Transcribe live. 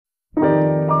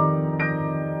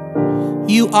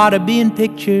You ought to be in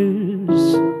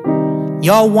pictures.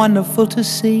 You're wonderful to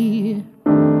see.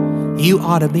 You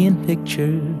ought to be in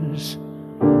pictures.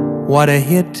 What a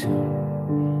hit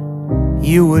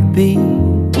you would be.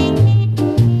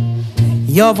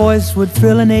 Your voice would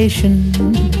thrill a nation.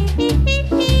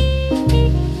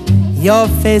 Your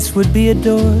face would be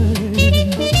adored.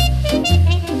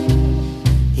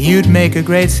 You'd make a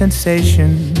great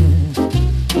sensation.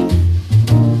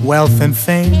 Wealth and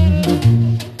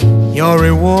fame, your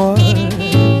reward.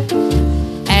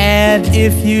 And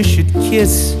if you should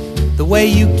kiss the way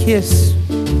you kiss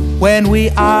when we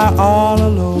are all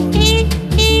alone,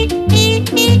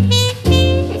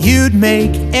 you'd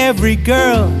make every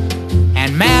girl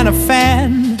and man a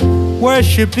fan,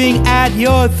 worshipping at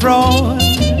your throne.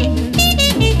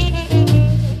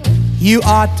 You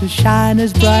ought to shine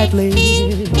as brightly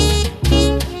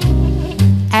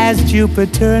as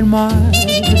Jupiter and Mars.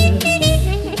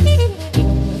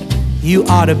 You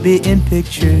ought to be in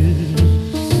pictures,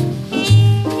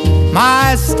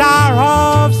 my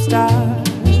star of stars.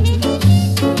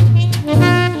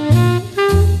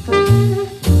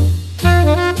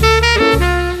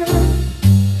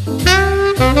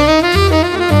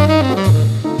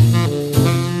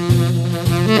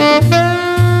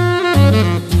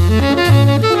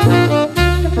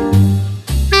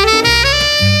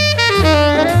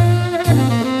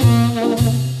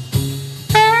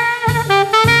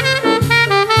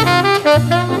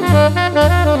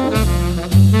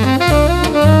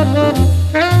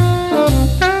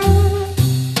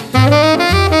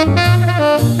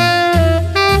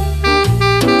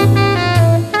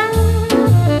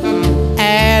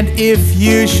 If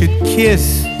you should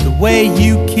kiss the way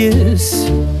you kiss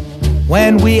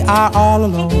when we are all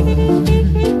alone,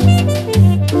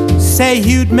 say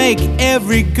you'd make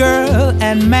every girl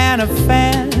and man a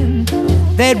fan,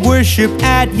 they'd worship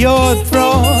at your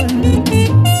throne.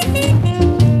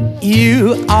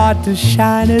 You ought to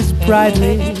shine as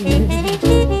brightly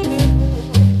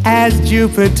as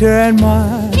Jupiter and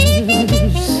Mars.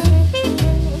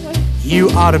 You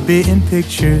ought to be in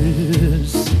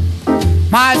pictures,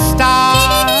 my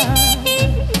star